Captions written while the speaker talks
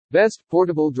Best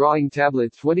Portable Drawing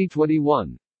Tablet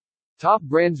 2021. Top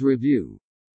Brands Review.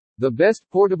 The best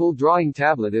portable drawing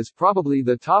tablet is probably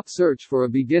the top search for a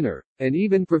beginner, and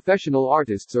even professional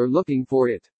artists are looking for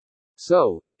it.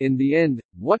 So, in the end,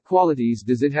 what qualities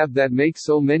does it have that make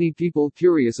so many people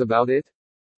curious about it?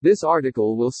 This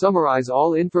article will summarize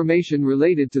all information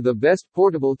related to the best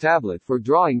portable tablet for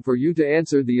drawing for you to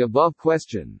answer the above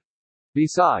question.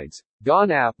 Besides,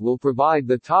 Gone app will provide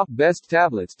the top best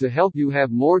tablets to help you have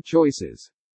more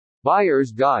choices.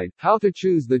 Buyer's Guide: How to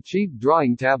choose the cheap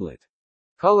drawing tablet.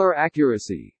 Color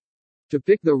accuracy. To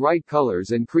pick the right colors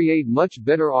and create much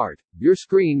better art, your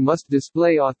screen must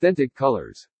display authentic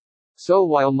colors. So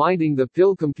while minding the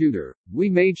pill computer, we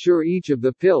made sure each of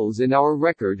the pills in our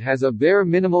record has a bare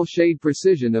minimal shade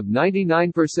precision of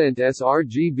 99%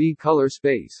 sRGB color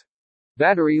space.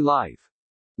 Battery life.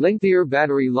 Lengthier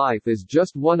battery life is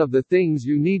just one of the things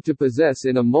you need to possess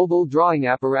in a mobile drawing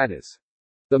apparatus.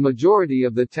 The majority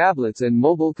of the tablets and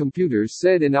mobile computers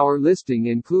said in our listing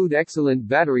include excellent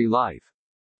battery life.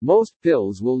 Most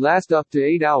pills will last up to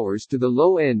 8 hours to the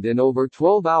low end and over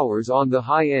 12 hours on the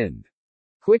high end.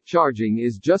 Quick charging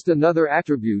is just another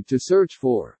attribute to search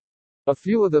for. A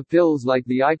few of the pills like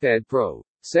the iPad Pro,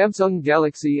 Samsung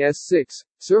Galaxy S6,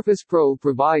 Surface Pro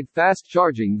provide fast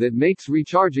charging that makes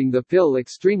recharging the pill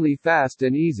extremely fast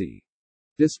and easy.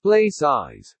 Display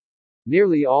size.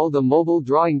 Nearly all the mobile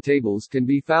drawing tables can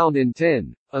be found in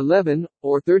 10, 11,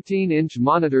 or 13-inch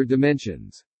monitor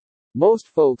dimensions. Most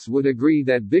folks would agree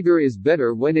that bigger is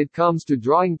better when it comes to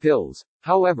drawing pills.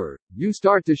 However, you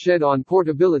start to shed on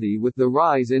portability with the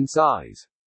rise in size.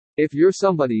 If you're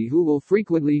somebody who will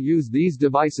frequently use these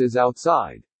devices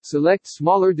outside, select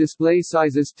smaller display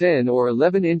sizes 10 or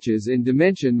 11 inches in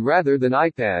dimension rather than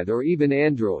iPad or even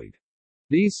Android.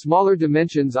 These smaller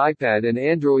dimensions iPad and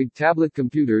Android tablet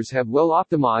computers have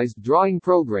well-optimized drawing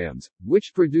programs,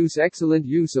 which produce excellent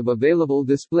use of available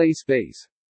display space.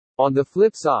 On the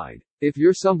flip side, if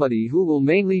you're somebody who will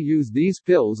mainly use these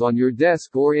pills on your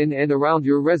desk or in and around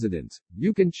your residence,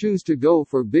 you can choose to go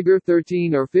for bigger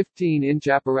 13 or 15-inch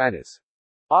apparatus.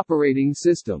 Operating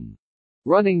system.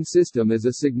 Running system is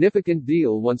a significant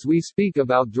deal once we speak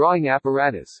about drawing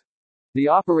apparatus. The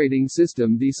operating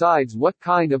system decides what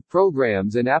kind of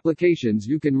programs and applications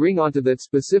you can ring onto that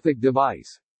specific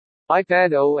device.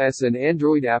 iPad OS and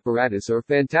Android apparatus are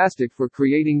fantastic for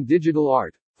creating digital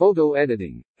art, photo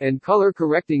editing, and color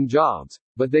correcting jobs,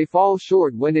 but they fall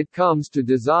short when it comes to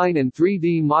design and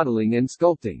 3D modeling and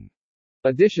sculpting.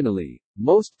 Additionally,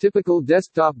 most typical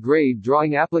desktop-grade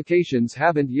drawing applications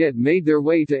haven't yet made their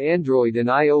way to Android and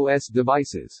iOS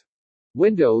devices.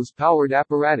 Windows-powered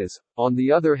apparatus, on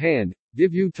the other hand,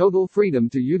 give you total freedom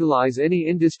to utilize any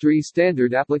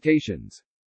industry-standard applications.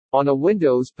 On a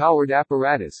Windows-powered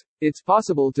apparatus, it's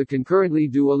possible to concurrently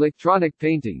do electronic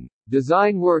painting,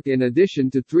 design work in addition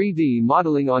to 3D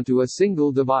modeling onto a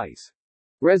single device.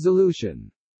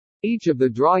 Resolution. Each of the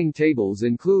drawing tables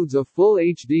includes a full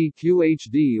HD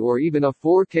QHD or even a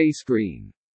 4K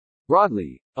screen.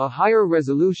 Broadly, a higher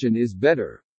resolution is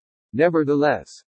better. Nevertheless,